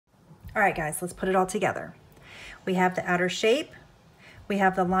All right, guys, let's put it all together. We have the outer shape, we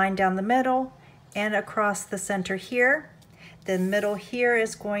have the line down the middle and across the center here. The middle here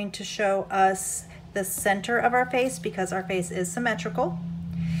is going to show us the center of our face because our face is symmetrical.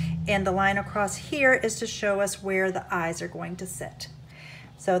 And the line across here is to show us where the eyes are going to sit.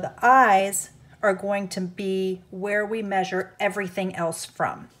 So the eyes are going to be where we measure everything else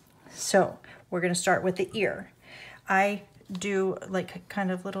from. So we're going to start with the ear. I do like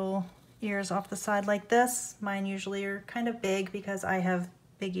kind of little ears off the side like this. Mine usually are kind of big because I have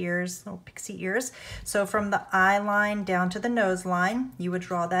big ears, little pixie ears. So from the eye line down to the nose line, you would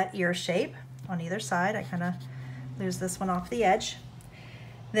draw that ear shape on either side. I kind of lose this one off the edge.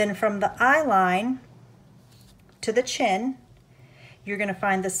 Then from the eye line to the chin, you're going to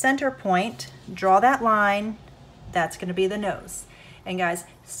find the center point, draw that line, that's going to be the nose. And guys,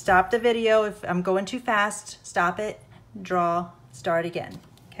 stop the video if I'm going too fast, stop it, draw, start again,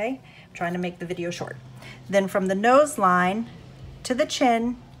 okay? I'm trying to make the video short. Then from the nose line to the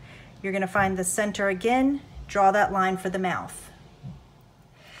chin, you're going to find the center again, draw that line for the mouth.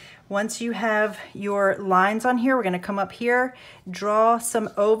 Once you have your lines on here, we're going to come up here, draw some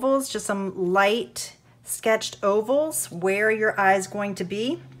ovals, just some light sketched ovals where your eye is going to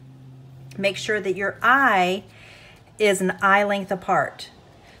be. Make sure that your eye is an eye length apart.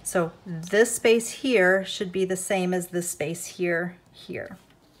 So this space here should be the same as this space here.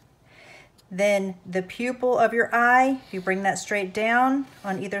 Then the pupil of your eye, if you bring that straight down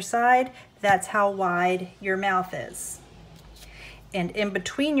on either side, that's how wide your mouth is. And in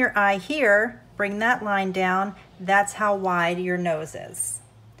between your eye here, bring that line down, that's how wide your nose is.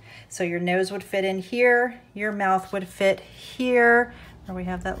 So your nose would fit in here, your mouth would fit here, where we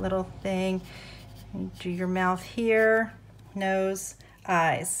have that little thing. Do your mouth here, nose,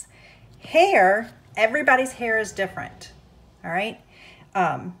 eyes. Hair, everybody's hair is different, all right?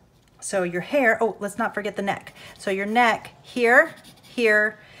 So your hair, oh, let's not forget the neck. So your neck here,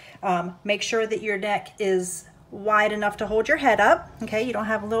 make sure that your neck is wide enough to hold your head up, okay? You don't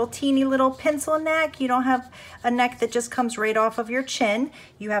have a little teeny little pencil neck. You don't have a neck that just comes right off of your chin.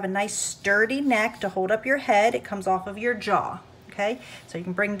 You have a nice sturdy neck to hold up your head. It comes off of your jaw, okay? So you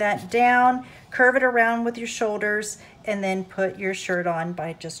can bring that down, curve it around with your shoulders, and then put your shirt on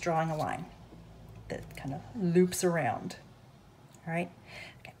by just drawing a line that kind of loops around, all right?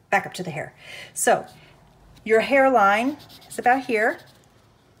 Okay, back up to the hair. So your hairline is about here.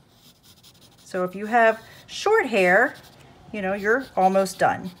 So if you have short hair, you know, you're almost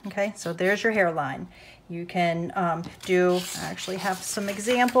done, okay? So there's your hairline. You can I actually have some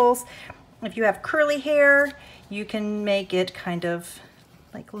examples. If you have curly hair, you can make it kind of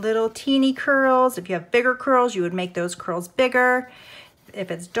like little teeny curls. If you have bigger curls, you would make those curls bigger.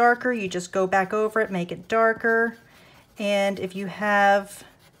 If it's darker, you just go back over it, make it darker. And if you have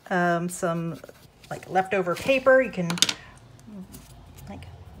some like leftover paper, you can like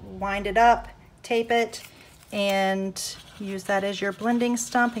wind it up, tape it, and use that as your blending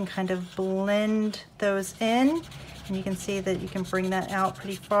stump and kind of blend those in. And you can see that you can bring that out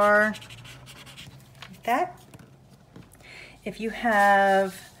pretty far like that. If you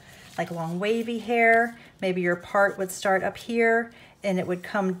have like long wavy hair, maybe your part would start up here and it would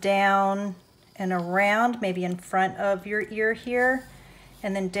come down and around, maybe in front of your ear here,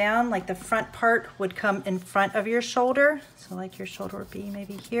 and then down, like the front part would come in front of your shoulder. So like your shoulder would be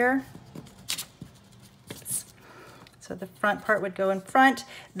maybe here. So the front part would go in front,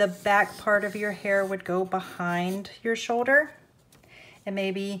 the back part of your hair would go behind your shoulder, and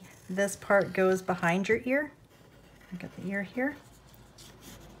maybe this part goes behind your ear. I got the ear here.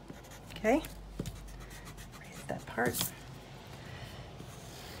 Okay, raise that part.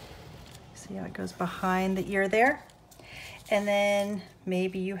 See how it goes behind the ear there? And then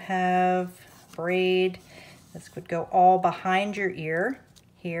maybe you have braid. This would go all behind your ear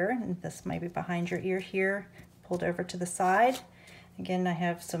here, and this might be behind your ear here, pulled over to the side. Again, I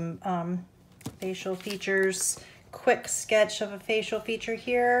have some facial features, quick sketch of a facial feature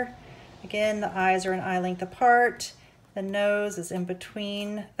here. Again, the eyes are an eye length apart. The nose is in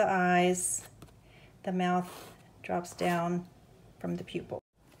between the eyes. The mouth drops down from the pupil.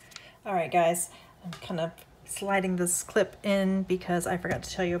 All right, guys, I'm kind of sliding this clip in because I forgot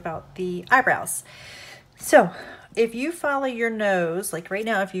to tell you about the eyebrows. So if you follow your nose, like right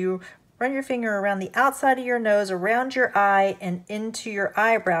now, if you run your finger around the outside of your nose, around your eye, and into your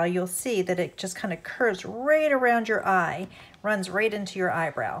eyebrow, you'll see that it just kind of curves right around your eye, runs right into your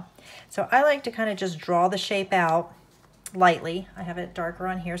eyebrow. So I like to kind of just draw the shape out lightly. I have it darker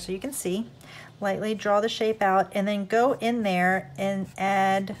on here so you can see. Lightly draw the shape out and then go in there and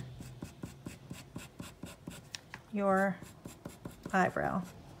add your eyebrow.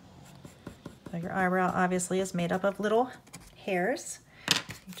 So your eyebrow obviously is made up of little hairs.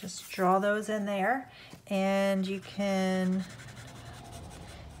 You just draw those in there, and you can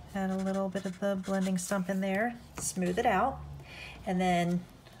add a little bit of the blending stump in there, smooth it out, and then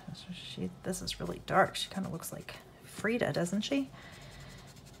this is really dark. She kind of looks like Frida, doesn't she?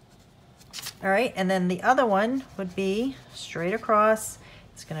 All right, and then the other one would be straight across.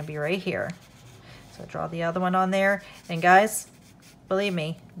 It's gonna be right here. So draw the other one on there, and guys, believe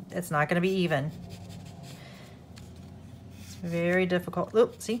me, it's not gonna be even. It's very difficult.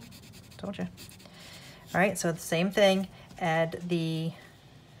 Oop, see, told you. All right, so the same thing, add the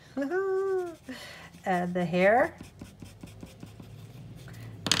hair,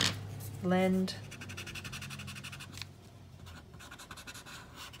 blend.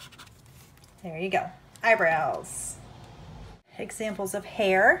 There you go, eyebrows. Examples of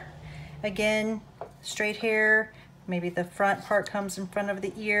hair. Again, straight hair, maybe the front part comes in front of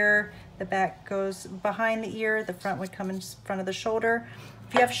the ear, the back goes behind the ear, the front would come in front of the shoulder.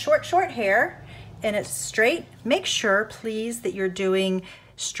 If you have short hair and it's straight, make sure, please, that you're doing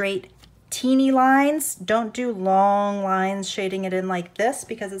straight teeny lines. Don't do long lines shading it in like this,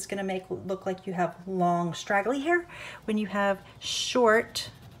 because it's gonna make it look like you have long straggly hair when you have short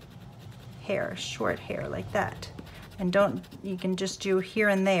hair like that. And you can just do here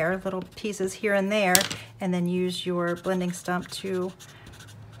and there, little pieces here and there, and then use your blending stump to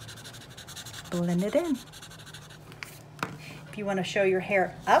blend it in. If you want to show your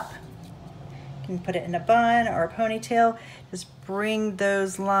hair up, you can put it in a bun or a ponytail. Just bring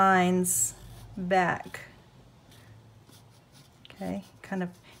those lines back. Okay, kind of,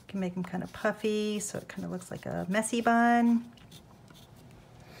 you can make them kind of puffy, so it kind of looks like a messy bun.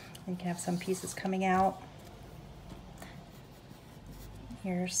 You can have some pieces coming out.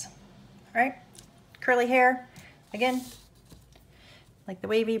 Ears. All right, curly hair. Again, like the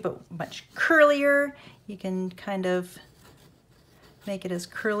wavy, but much curlier. You can kind of make it as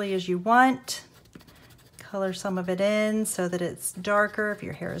curly as you want. Color some of it in so that it's darker. If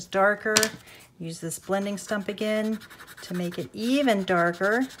your hair is darker, use this blending stump again to make it even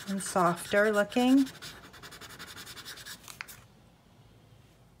darker and softer looking.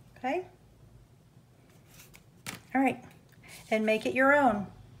 Okay. All right. And make it your own.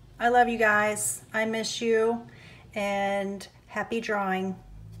 I love you guys. I miss you, and happy drawing.